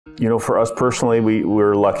You know, for us personally,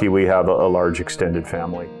 we're lucky we have a large extended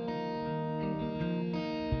family.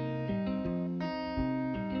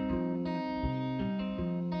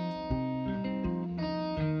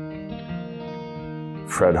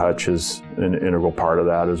 Fred Hutch is an integral part of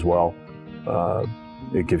that as well.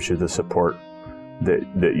 It gives you the support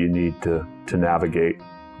that you need to navigate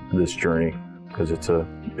this journey, because it's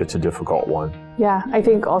a difficult one. Yeah, I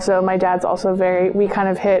think also my dad's also we kind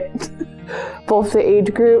of hit both the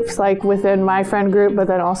age groups, like within my friend group, but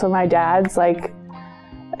then also my dad's like,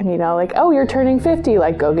 you know, like, oh, you're turning 50,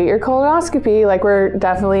 like go get your colonoscopy. Like we're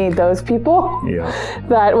definitely those people.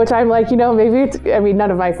 Yeah. Which I'm like, you know, maybe none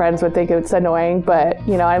of my friends would think it's annoying, but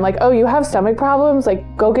you know, I'm like, oh, you have stomach problems?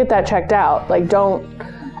 Like go get that checked out. Like don't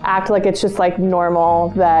act like it's just like normal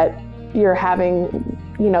that you're having,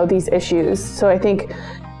 you know, these issues. So I think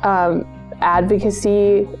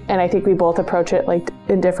advocacy, and I think we both approach it like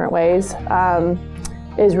in different ways,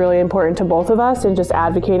 is really important to both of us, and just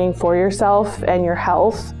advocating for yourself and your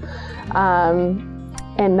health,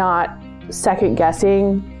 and not second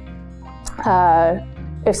guessing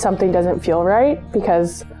if something doesn't feel right,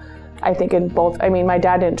 because I think in both, my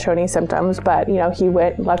dad didn't show any symptoms, but you know, he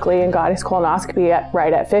went luckily and got his colonoscopy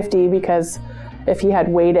right at 50, because if he had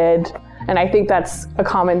waited, and I think that's a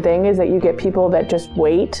common thing, is that you get people that just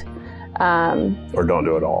wait. Or don't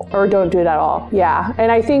do it all. Or don't do it at all, yeah.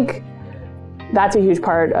 And I think that's a huge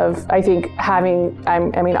part of, I think, having,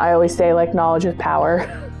 I always say like knowledge is power,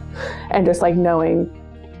 and just like knowing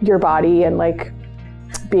your body and like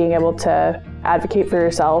being able to advocate for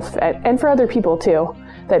yourself and for other people too,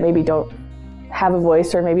 that maybe don't have a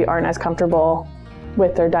voice or maybe aren't as comfortable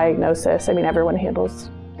with their diagnosis. Everyone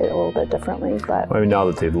handles it a little bit differently, but. Now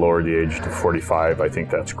that they've lowered the age to 45, I think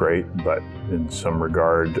that's great, but in some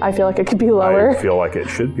regard, I feel like it could be lower. I feel like it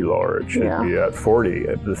should be lower. It should be at 40.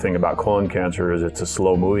 The thing about colon cancer is it's a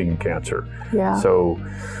slow-moving cancer. Yeah. So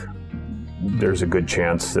there's a good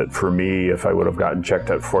chance that for me, if I would have gotten checked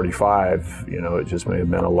at 45, you know, it just may have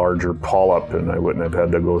been a larger polyp, and I wouldn't have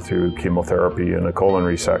had to go through chemotherapy and a colon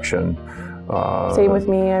resection. Same with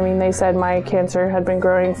me. They said my cancer had been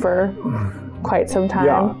growing for quite some time.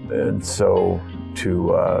 Yeah, and so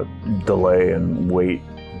to delay and wait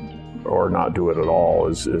or not do it at all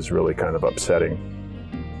is really kind of upsetting.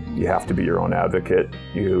 You have to be your own advocate.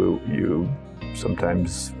 You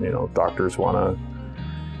sometimes, you know, doctors want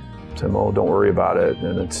to say, "Oh, don't worry about it,"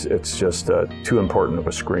 and it's just too important of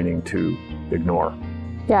a screening to ignore.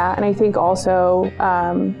 Yeah, and I think also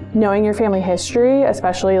knowing your family history,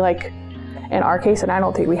 especially like in our case, and I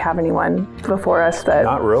don't think we have anyone before us that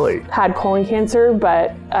not really had colon cancer,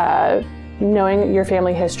 but knowing your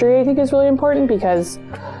family history, I think, is really important, because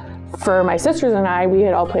for my sisters and I, we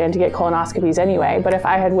had all planned to get colonoscopies anyway, but if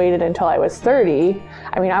I had waited until I was 30,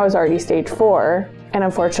 I was already stage 4, and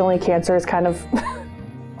unfortunately cancer is kind of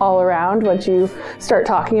all around. Once you start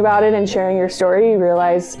talking about it and sharing your story, you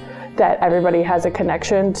realize that everybody has a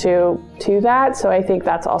connection to that, so I think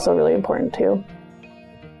that's also really important too.